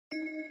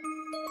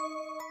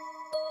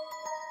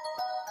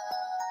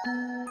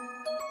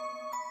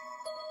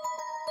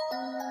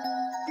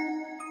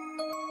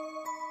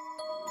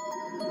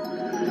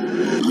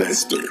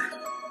Lester.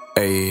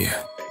 Ayy.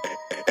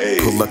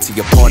 Pull up to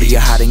your party,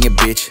 you're hiding your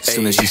bitch.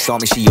 Soon as she saw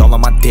me, she all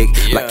on my dick.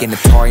 Like an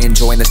Atari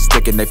enjoying the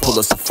stick, and they pull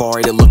a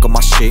safari to look at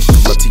my shit.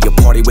 Pull up to your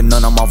party with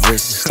none on my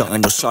wrist.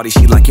 Stuntin' your shawty,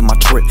 she liking my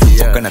trip.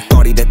 Fuckin' a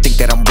thotty that think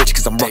that I'm rich,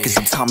 cause I'm rockin'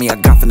 some Tommy I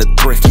got from the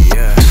thrift.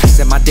 She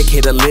said my dick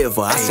hit a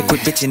liver. I said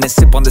quit bitchin' and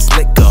sip on this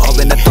liquor. All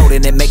in the throat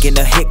and it making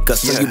a hiccup.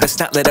 So you best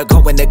not let her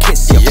go in the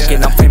kiss. You're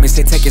fucking I'm famous,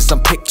 they taking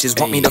some pictures.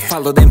 Want me to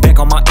follow them back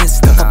on my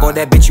Insta. Fuck all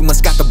that bitch, you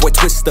must got the boy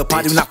twist up.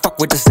 I do not fuck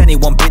with just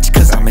anyone, bitch,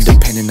 cause I'm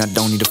independent, I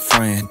don't need a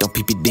friend. Don't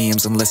peep your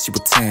DMs unless you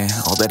attend.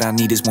 All that I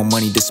need is more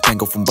money to spend.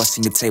 Go from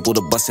busting your table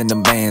to busting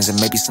them bands. And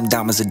maybe some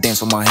diamonds to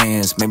dance on my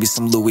hands. Maybe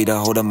some Louis to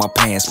hold up my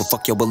pants. But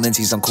fuck your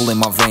Balenci's, I'm cool in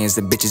my Vans.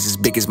 The bitches as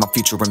big as my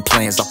future and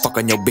plans. I'll fuck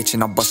on your bitch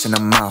and I'm busting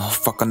them out.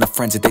 Fuck on the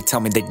friends that they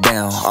tell me they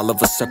down. All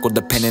of a circle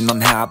depending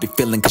on how I be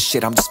feeling. Cause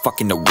shit, I'm just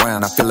fucking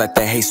around. I feel like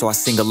they hate so I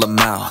single them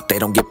out. They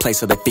don't get play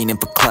so they fiending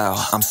for clout.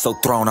 I'm so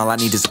thrown, all I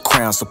need is a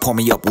crown. So pour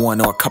me up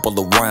one or a couple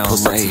of rounds.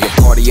 Pull up to your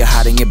party, you're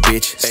hiding your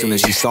bitch. Soon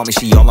as she saw me,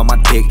 she all on my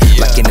dick.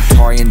 Like an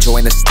Atari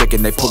enjoying the stick,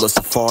 and they pull a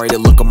safari to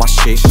look at my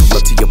shit. Pull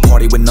up to your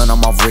party with none on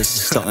my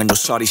wrist. Stuntin' your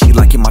shawty, she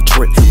liking my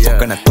trip.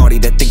 Fuckin' a thotty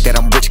that think that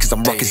I'm rich, cause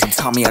I'm rockin' some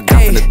Tommy I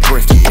got from the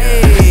thrift.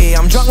 Hey,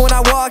 I'm drunk when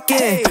I walk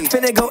in.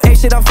 Finna go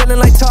shit, I'm feeling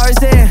like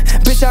Tarzan.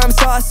 Bitch, I'm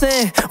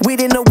saucin'.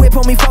 Weed in the whip,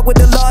 homie, fuck what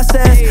the law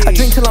says. I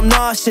drink till I'm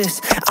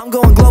nauseous. I'm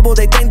going global,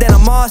 they think that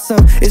I'm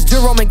awesome. It's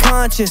Jerome and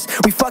conscious.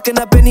 We fucking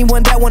up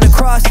anyone that wanna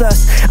cross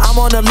us. I'm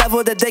on a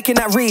level that they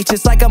cannot reach.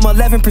 It's like I'm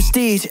 11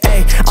 prestige.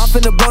 Ay, I'm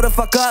finna blow the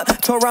fuck up.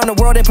 Tour around the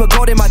world and put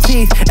gold in my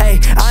teeth. Ay,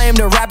 I am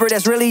the rapper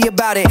that's really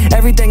about it.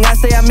 Everything I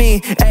say I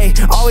mean. Ay,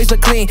 always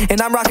look clean. And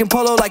I'm rocking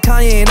polo like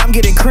Kanye and I'm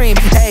getting cream.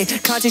 Ay,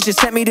 conscious just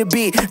sent me the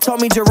beat.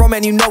 Told me Jerome,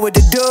 man, you know what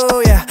to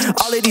do, yeah.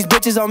 All of these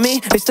bitches on me,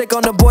 they stick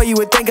on the boy, you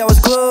would think I was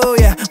glue,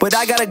 yeah. But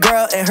I got a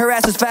girl and her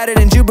ass is fatter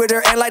than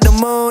Jupiter and like the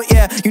moon,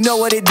 yeah. You know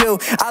what it do.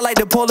 I like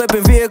to pull up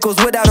in vehicles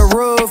without a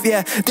roof,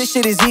 yeah. This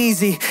shit is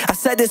easy. I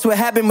said this would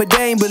happen, but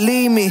they ain't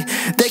believe me.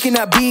 They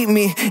cannot beat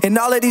me. And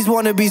all of these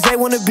wannabes, they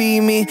wanna be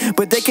me,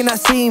 but they cannot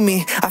see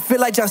me. I feel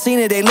like John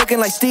Cena, they looking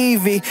like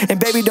Stevie. And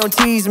baby, don't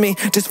tease me.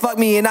 Just fuck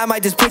me and I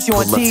might just put you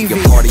on TV. Pull up to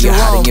your party, you're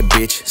hiding your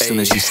bitch. Soon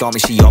as she saw me,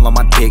 she all on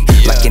my dick.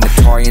 Like an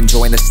Atari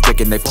enjoying the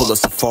stick, and they pull a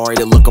safari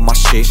to look at my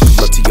shit.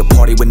 Pull up to your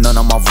party with none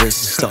on my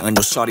wrist. Stuntin'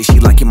 your shawty, she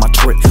liking my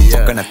trip.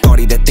 Fuckin' a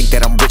thotty that think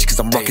that I'm rich, cause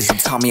I'm rockin' some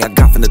Tommy I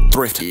got from the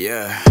thrift.